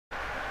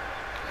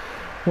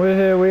We're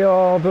here, we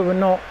are, but we're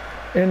not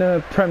in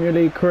a Premier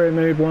League career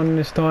mode one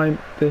this time.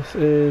 This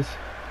is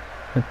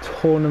a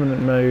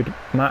tournament mode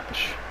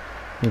match.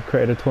 We've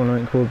created a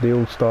tournament called the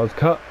All-Stars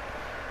Cup,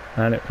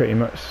 and it pretty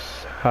much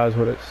has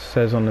what it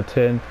says on the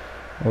tin,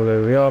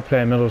 although we are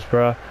playing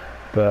Middlesbrough,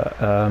 but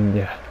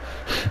yeah.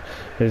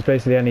 It's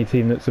basically any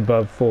team that's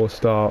above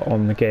 4-star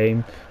on the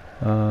game,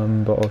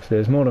 but obviously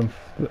there's more than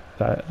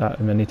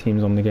that many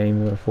teams on the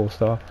game that are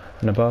 4-star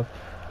and above,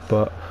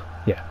 but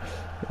yeah,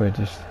 we're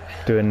just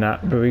doing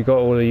that. But we got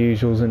all the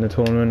usuals in the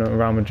tournament: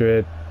 Real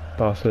Madrid,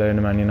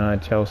 Barcelona, Man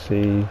United,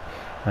 Chelsea,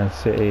 and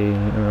City,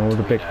 and all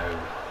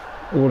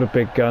the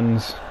big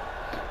guns.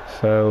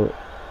 So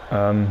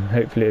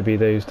hopefully it'll be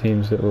those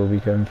teams that will be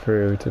going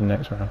through to the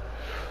next round.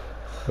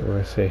 But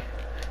we'll see,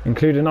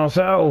 including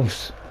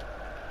ourselves.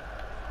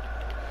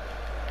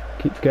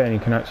 Keep forgetting you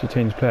can actually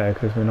change player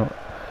because we're not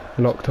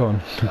locked on.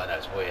 I know,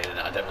 it's weird, and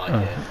I don't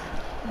like it.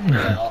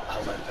 I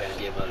was like playing a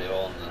game earlier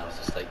on, and I was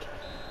just like,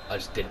 I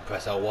just didn't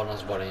press L1. I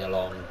was running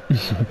along, and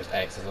I pressed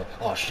X. I was like,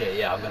 oh shit,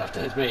 yeah, I'm gonna have to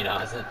hit me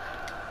now, isn't it?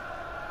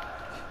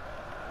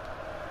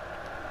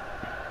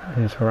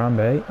 Here's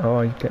Harambe.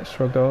 Oh, he gets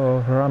shrugged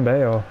off.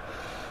 Harambe. Oh,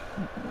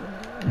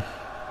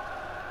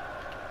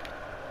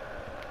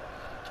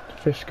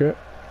 fish grip.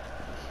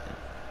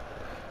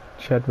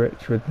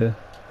 Chedrich with the.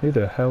 Who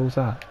the hell's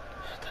that?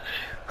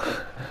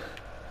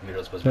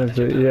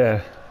 Middlesbrough.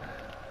 Yeah,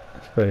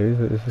 I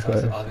suppose it's just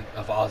like. I think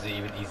of ours, he's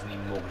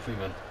even Morgan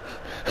Freeman.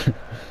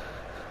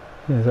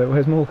 Yeah, so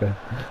where's Morgan?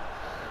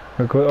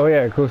 Oh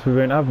yeah, of course we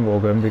won't have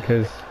Morgan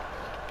because.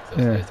 So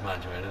it's the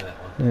manager, isn't it?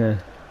 One. Yeah.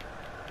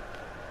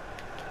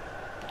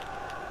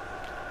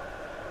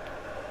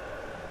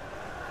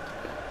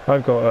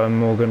 I've got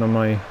Morgan on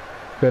my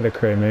Villa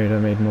career mode. I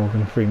made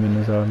Morgan Freeman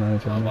as our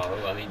manager. Oh,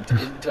 well, I mean,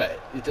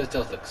 it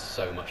does look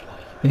so much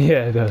like.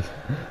 Yeah, it does.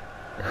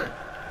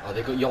 Oh,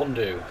 they've got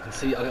Yondu. You can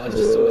see, I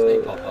just saw his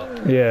name pop up.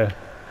 Yeah.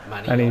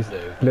 Manny and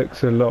Yondu. He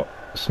looks a lot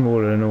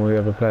smaller than all the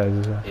other players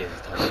as well. He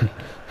is tiny.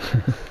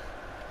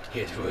 He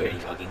is really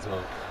fucking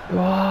small.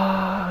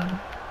 Wow.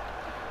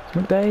 It's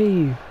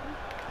McDave.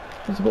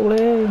 What's the ball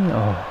in?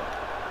 Oh.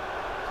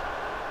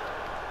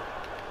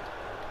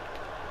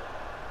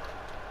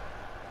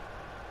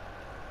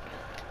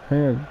 I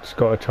think I've just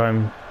got to try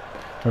and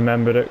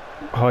remember that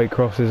high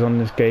crosses on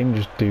this game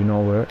just do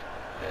not work.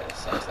 Yeah, it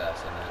sucks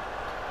ass, doesn't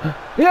it?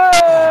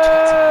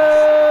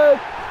 Yeah!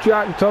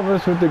 Jack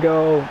Thomas with the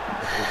goal.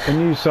 A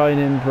new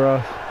sign-in for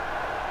us.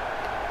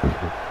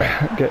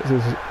 Gets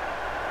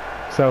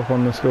himself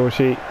on the score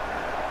sheet.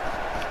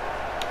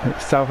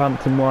 It's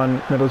Southampton 1,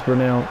 Middlesbrough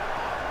 0.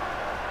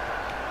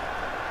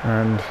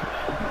 And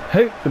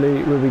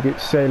hopefully we'll be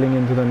sailing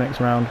into the next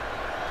round.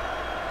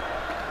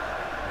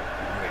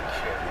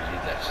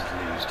 Let's just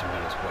lose to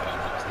Middlesbrough, and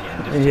that was the end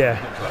of the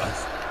tournament for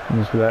us. And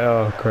just be like,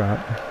 oh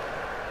crap.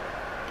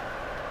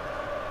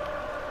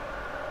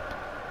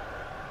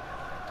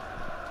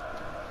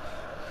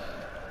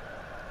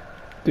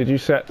 Did you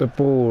set the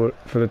ball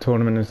for the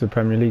tournament as the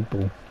Premier League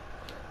ball?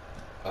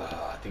 I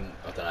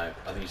don't know.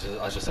 I think it's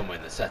just somewhere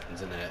in the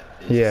settings, isn't it?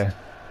 Yeah. Just,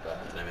 but I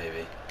don't know,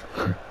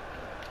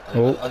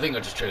 maybe. I think I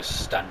just chose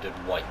standard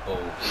white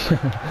ball.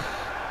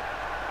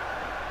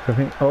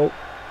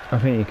 I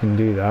think you can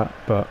do that,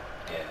 but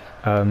yeah.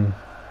 I'm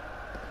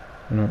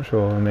not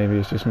sure. Maybe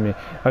it's just me.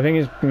 I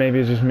think maybe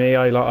it's just me.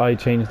 I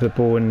changed the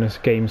ball in this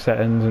game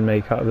settings and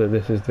make up that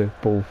this is the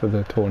ball for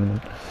the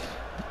tournament.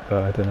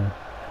 But I don't know.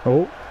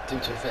 Oh. To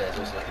be fair, there's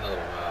also like another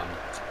one.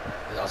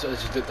 It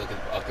just looked like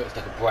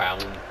a brown,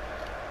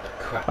 like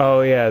crap.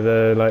 Oh yeah,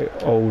 the like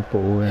old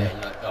ball. Yeah. Yeah,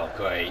 you're like, oh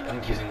great,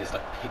 I'm using this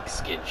like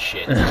pigskin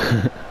shit.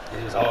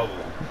 It was horrible.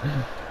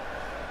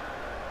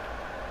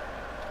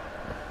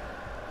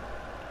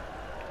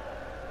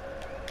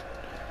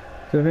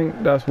 So I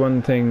think that's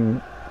one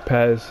thing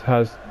Pez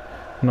has.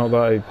 Not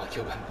that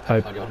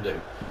I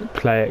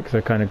play it because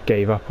I kind of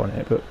gave up on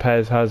it, but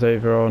Pez has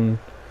over on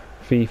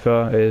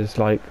FIFA is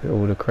like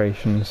all the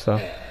creation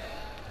stuff. Yeah.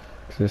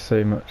 Cause there's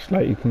so much,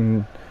 like you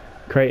can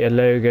create a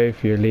logo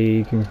for your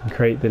league, you can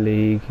create the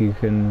league, you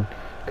can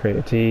create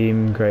a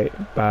team, create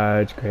a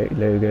badge, create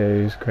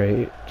logos,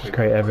 create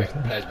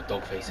everything. Players with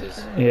dog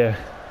faces. Yeah,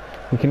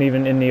 you can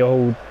even in the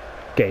old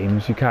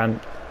games you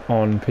can't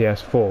on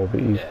PS4,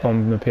 but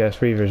on the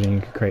PS3 version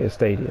you could create a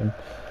stadium.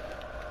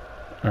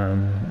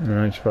 And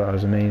I just thought that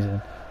was amazing.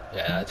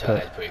 Yeah,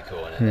 that is pretty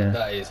cool, and yeah.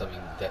 That is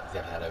something that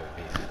they've had over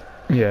pieces.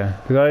 Yeah,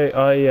 because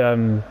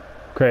I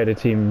created a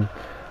team.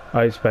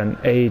 I spent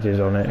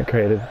ages on it. I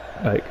created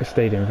like a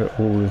stadium for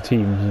all the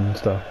teams and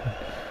stuff.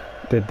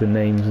 Did the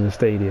names of the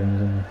stadiums,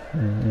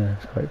 and yeah,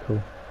 it's quite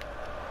cool.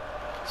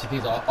 See,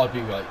 things I'd be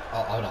like,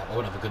 I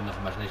wouldn't have a good enough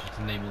imagination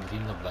to name all the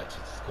teams. I'd be like,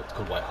 it's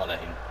called White Hart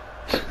Lane.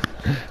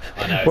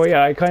 I know. Well,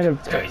 yeah, I kind of.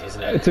 It's crazy,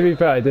 isn't it? To be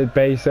fair, I did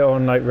base it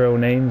on like real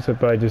names,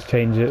 but I just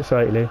changed it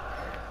slightly.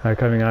 I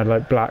kind of had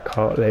like Black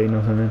Hart Lane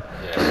or something.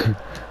 Yeah.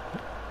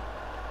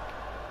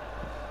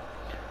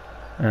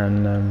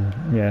 And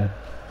yeah.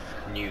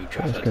 New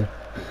Trafford.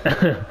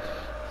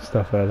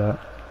 Stuff like that.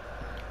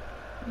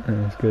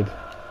 And it's good.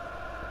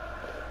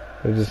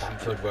 I just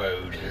Stamford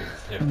Road.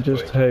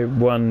 just hope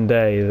one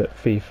day that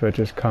FIFA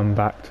just come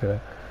back to it.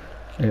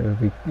 It would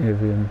be Yeah,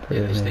 pretty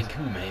they just amazing.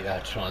 think, maybe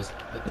that trans.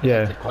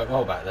 Yeah. Did quite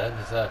well back then.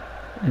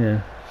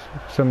 Yeah,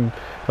 some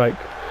like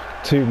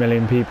 2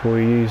 million people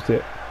who used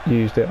it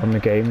on the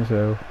game.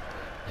 So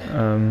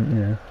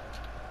yeah.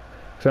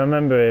 So I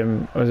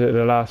remember was it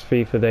the last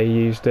FIFA they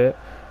used it?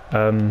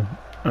 I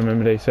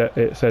remember it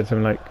said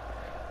something like,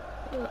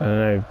 I don't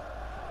know,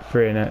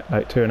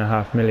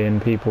 2.5 million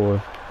people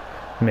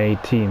have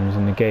made teams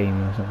in the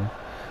game or something.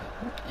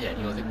 Yeah,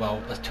 and you think, well,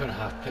 that's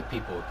 2.5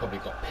 people who probably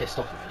got pissed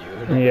off with you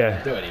and not Yeah.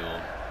 going to do it anymore.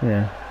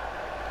 Yeah.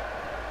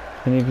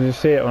 And you can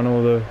just see it on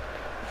all the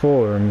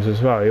forums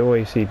as well. You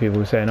always see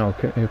people saying, "Oh,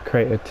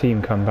 create a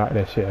team come back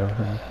this year." Or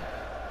something.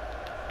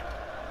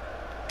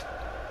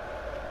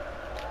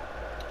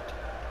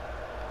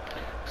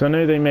 So I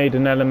know they made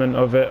an element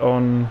of it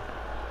on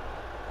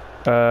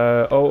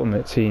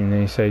Ultimate Team.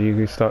 They said you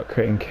could start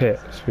creating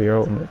kits for your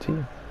Ultimate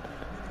Team.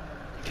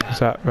 Is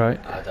that right?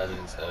 I don't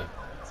think so.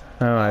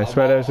 Oh, I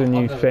swear there's a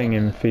new thing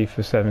in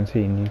FIFA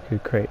 17. You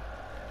could create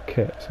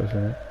kits or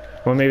something.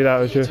 Well, maybe that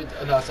was just.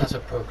 No, that's a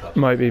pro club.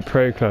 Might be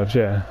pro clubs,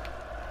 yeah.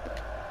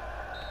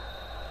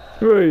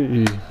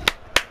 Whee!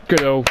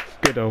 Good old.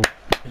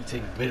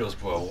 Beating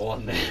Middlesbrough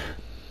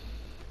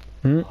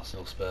 1-0.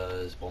 Arsenal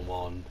Spurs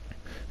 1-1.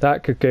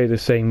 That could go the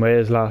same way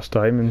as last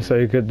time, and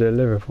so could the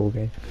Liverpool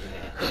game.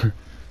 Yeah.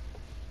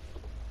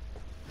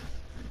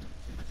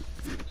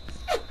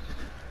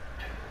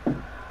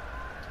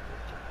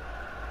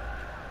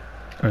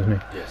 That was me.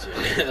 Yes,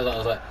 yeah. I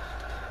was like,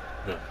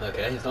 no,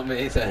 okay, it's not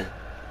me, so.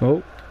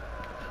 Oh.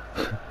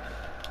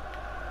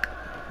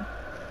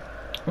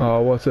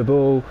 Oh, what a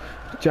ball.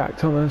 Jack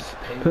Thomas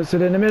puts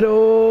it in the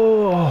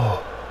middle.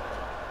 Oh.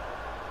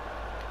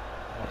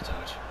 What a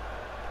touch.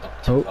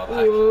 Not too far back.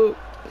 Oh.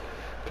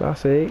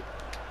 Classy.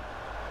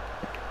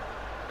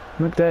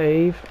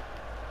 McDave.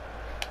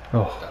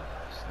 Oh.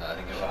 I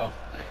think about.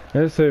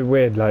 It's so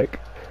weird, like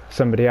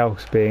somebody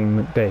else being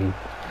McDave.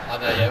 I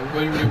know, yeah,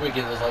 when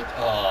Wiggins was like,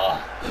 ah.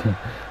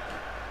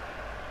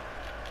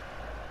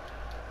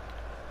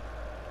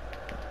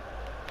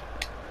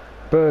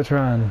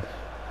 Bertrand.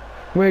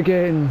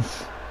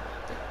 Wiggins.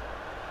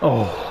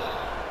 Oh.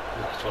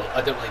 Well,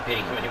 I don't like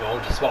being him anymore,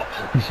 just swap.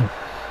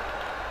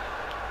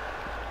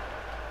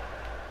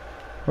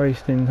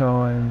 Wasting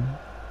time.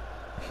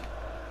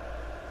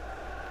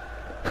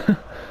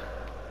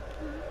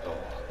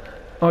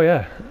 Oh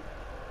yeah.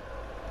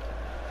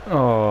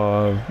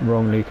 Oh,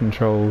 wrongly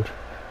controlled.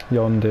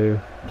 Yondu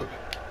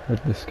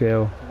with the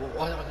skill.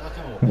 I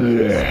can't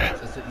remember.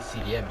 It's the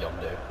CDM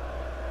Yondu.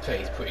 So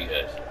he's pretty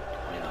good.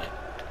 I mean, like,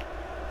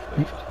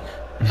 pretty fucking.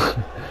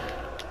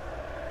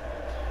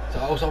 So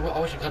I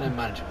was kind of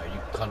managing where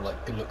you kind of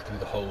like look through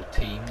the whole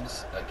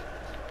teams, like,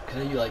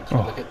 because you like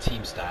look at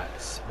team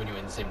stats when you're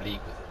in the same league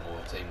with them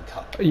or same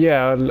cup.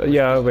 Yeah,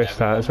 I wish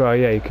that as well.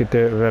 Yeah, you could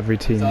do it with every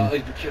team. So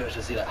I'd be curious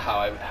to see like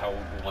how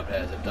my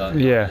players have done.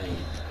 Yeah.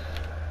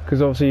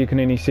 Because obviously you can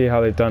only see how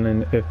they've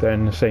done if they're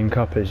in the same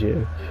cup as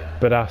you. Yeah.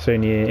 But that's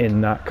only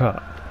in that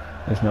cup.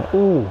 It's not.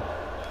 Ooh.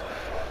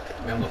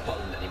 We're not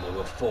Butland anymore.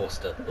 We're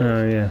forced to.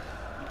 Oh yeah.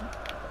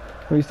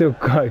 Well, he's still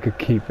quite a good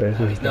keeper.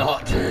 No, he's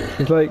not.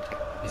 He's like.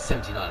 He's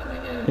 79, I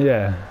think. Yeah.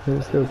 Yeah,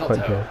 he's still not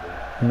quite terrible.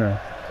 good. No.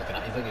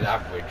 He's like an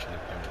average in the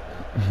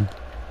Premier League.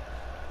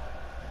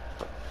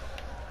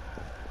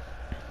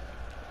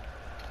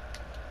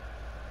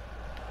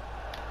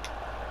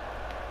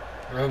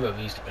 I remember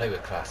we used to play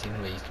with Classy,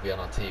 and we used to be on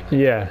our team.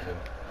 Yeah.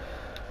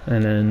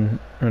 And then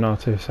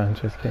Renato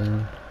Sanchez came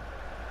in.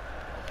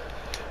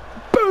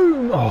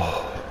 Boom!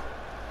 Oh.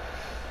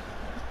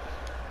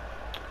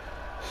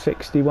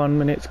 61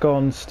 minutes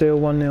gone, still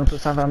 1-0 to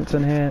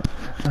Southampton here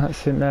at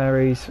St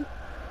Mary's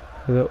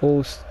for the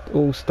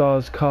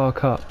All-Stars Car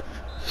Cup,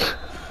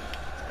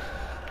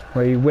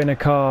 where you win a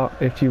car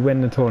if you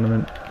win the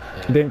tournament.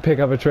 Yeah. You don't pick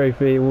up a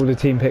trophy, all the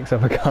team picks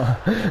up a car.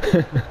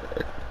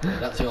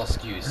 That's your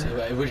excuse.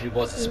 It originally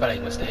was a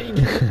spelling mistake.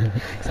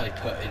 So I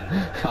put in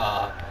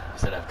car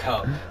instead of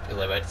cup because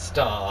I read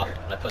star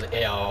and I put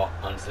the AR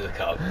onto the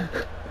cup.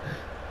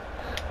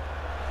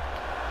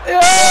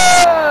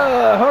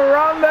 Yeah!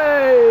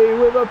 Harambe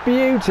with a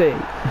beauty.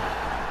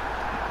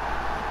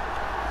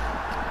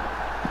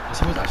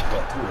 It's always actually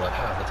got through like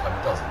half the time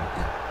it doesn't.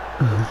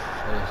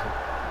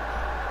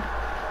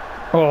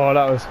 Oh,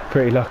 that was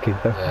pretty lucky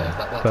though. Yeah,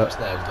 that touch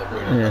there was like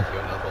really lucky,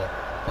 and I thought,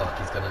 fuck,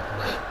 he's gonna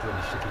like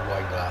really shitty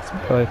wine glass.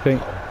 I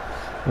think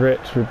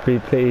Rich would be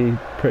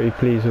pretty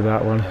pleased with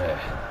that one. Yeah.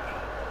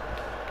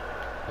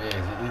 It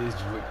is.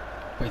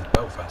 He's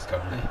Belfast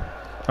currently.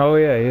 Oh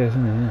yeah, he is,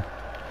 isn't he? Yeah.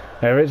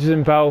 Yeah, Rich is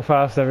in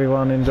Belfast,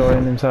 everyone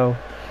enjoying himself.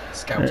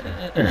 Scouting.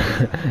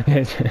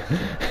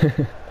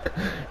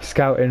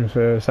 Scouting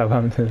for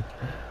Southampton.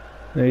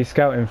 No, he's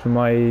scouting for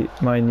my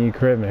new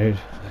career mode.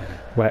 Yeah.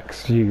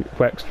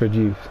 Wexford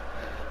Youth.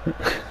 Both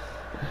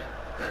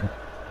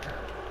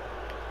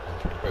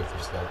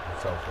just fell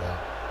for that.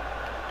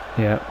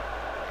 Yeah.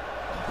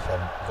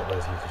 Got rid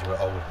of you because you were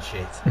old and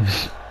shit.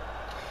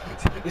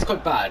 It's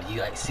quite bad.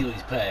 You like see all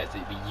these players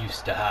that we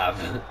used to have.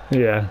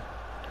 Yeah.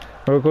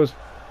 Well, of course,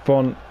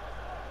 Font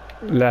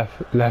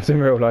left in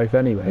real life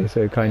anyway,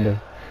 so it kind of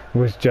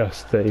was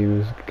just that he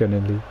was going to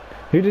leave.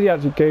 Who did he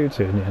actually go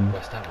to in the end?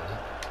 West Ham, was it?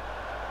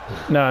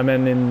 No, I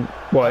mean in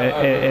what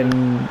in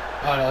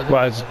well,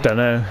 I don't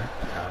know.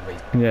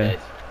 Yeah,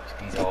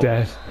 he's old.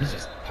 Dead. He's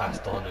just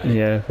passed on.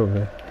 Yeah,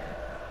 probably.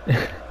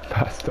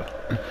 Passed on.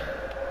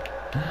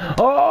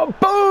 Oh,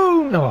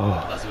 boom!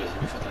 Oh. That's what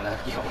we fucking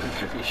left. You got one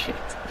of your shit.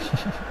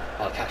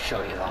 I'll catch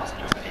showing his ass in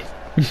your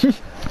face.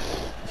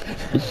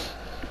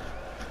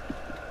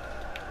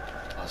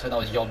 Oh, so that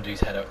was Yondu's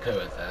header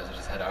clearance there, so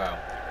just header out.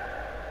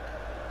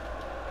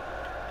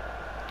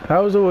 That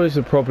was always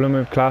the problem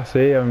with Class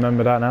E, I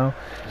remember that now.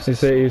 He's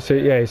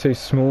so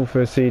small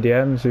for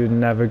CDMs who'd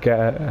never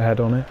get a head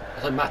on it. I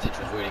thought Matic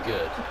was really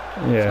good.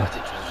 Yeah.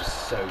 Matic was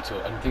just so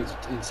tall. And things,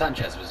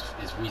 Sanchez is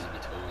reasonably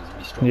tall, he's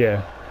really strong.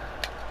 Yeah.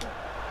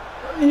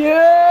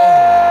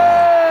 Yeah!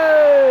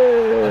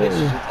 And it's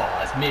just,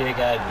 it's me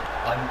again.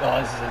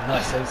 This is a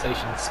nice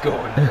sensation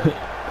scoring.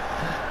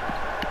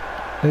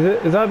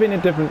 Has that been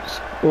a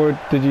difference, or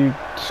did you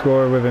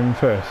score with him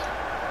first?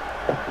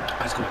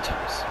 I scored with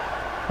Thomas.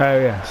 Oh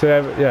yeah,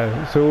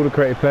 so all the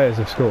creative players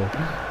have scored.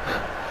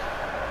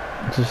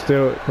 So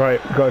still,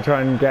 right, got to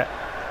try and get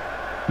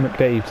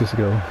McDave to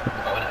score.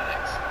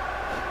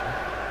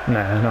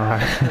 No, no.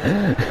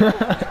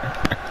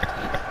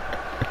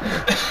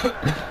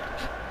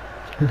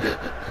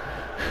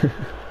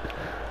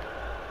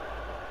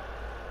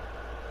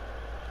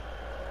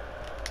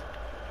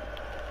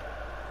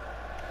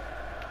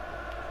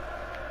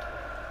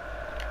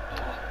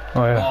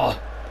 Oh yeah. Oh.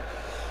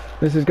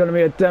 This is going to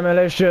be a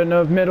demolition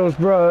of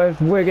Middlesbrough if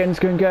Wiggins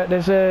can get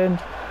this in.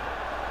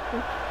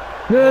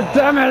 The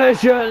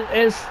demolition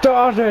is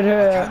started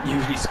here. I can't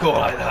usually score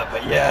like that,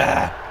 but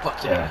yeah.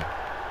 Fuck yeah.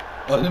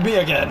 Oh, me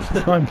again.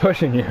 I'm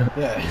pushing you.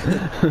 Yeah.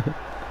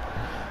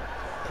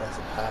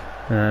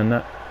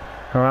 And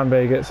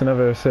Harambe gets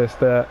another assist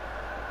there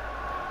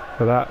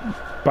for that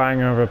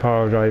banger of a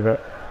power driver.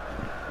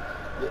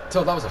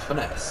 So that was a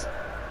finesse.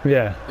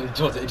 Yeah. It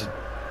just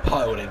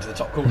piled into the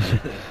top corner.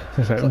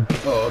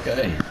 Oh,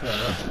 okay.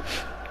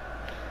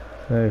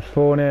 So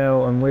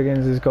 4-0 and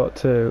Wiggins has got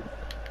 2.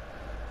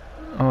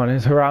 Oh, and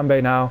it's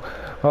Harambe now.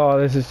 Oh,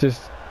 this is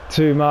just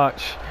too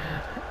much.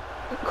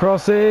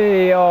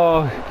 Crossy!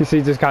 Oh, you see,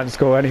 he just can't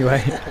score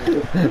anyway.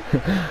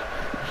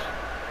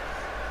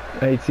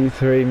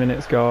 83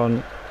 minutes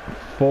gone.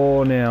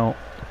 4-0.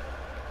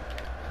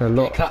 A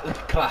lot.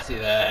 Classy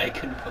there, he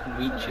couldn't fucking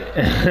reach it.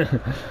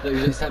 He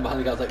was just standing behind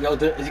the guy, I was like, yo,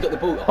 has he got the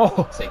ball?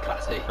 Oh. Say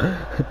classy.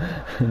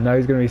 No,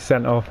 he's going to be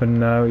sent off and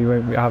he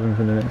won't have him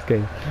for the next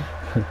game.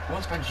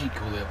 What's Banjik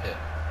called up here?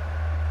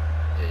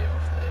 Yeah, you're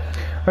off there,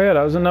 yeah. Oh yeah,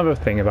 that was another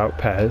thing about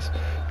pairs.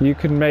 You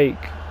can make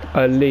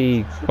a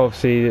league,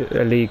 obviously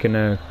a league and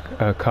a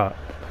cup.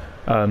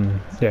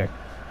 Yeah,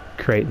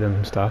 create them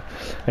and stuff.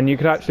 And you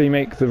could actually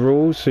make the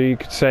rules, so you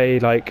could say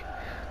like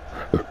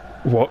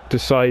what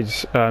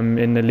decides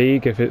in the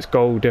league, if it's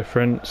goal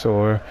difference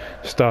or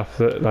stuff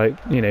that, like,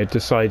 you know,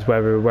 decides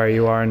where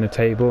you are in the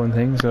table and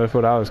things. So I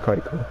thought that was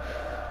quite cool.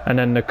 And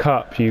then the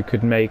cup, you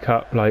could make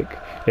up like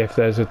if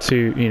there's a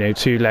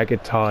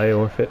two-legged tie,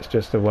 or if it's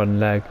just a one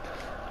leg,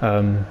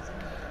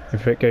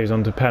 if it goes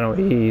on to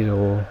penalties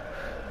or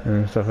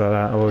and stuff like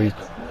that, or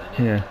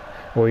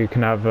you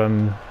can have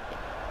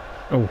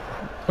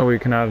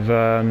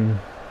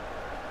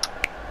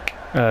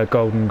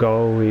golden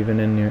goal even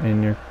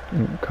in your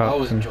cup. I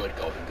always enjoyed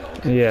golden goal.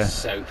 Yeah. It's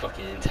so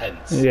fucking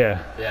intense.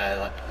 Yeah. Yeah,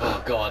 like,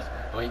 oh god.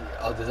 I mean,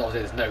 obviously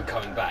there's no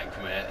coming back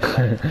from it.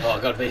 It's like, oh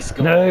god, they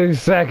score. No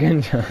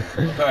second chance.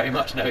 Very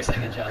much no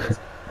second chance.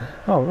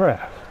 Oh,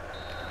 ref.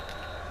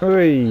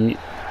 Oi.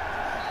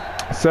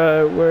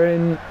 So we're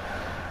in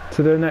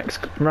to the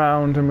next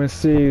round, and we'll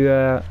see you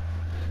there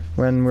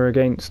when we're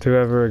against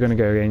whoever we're going to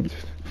go against.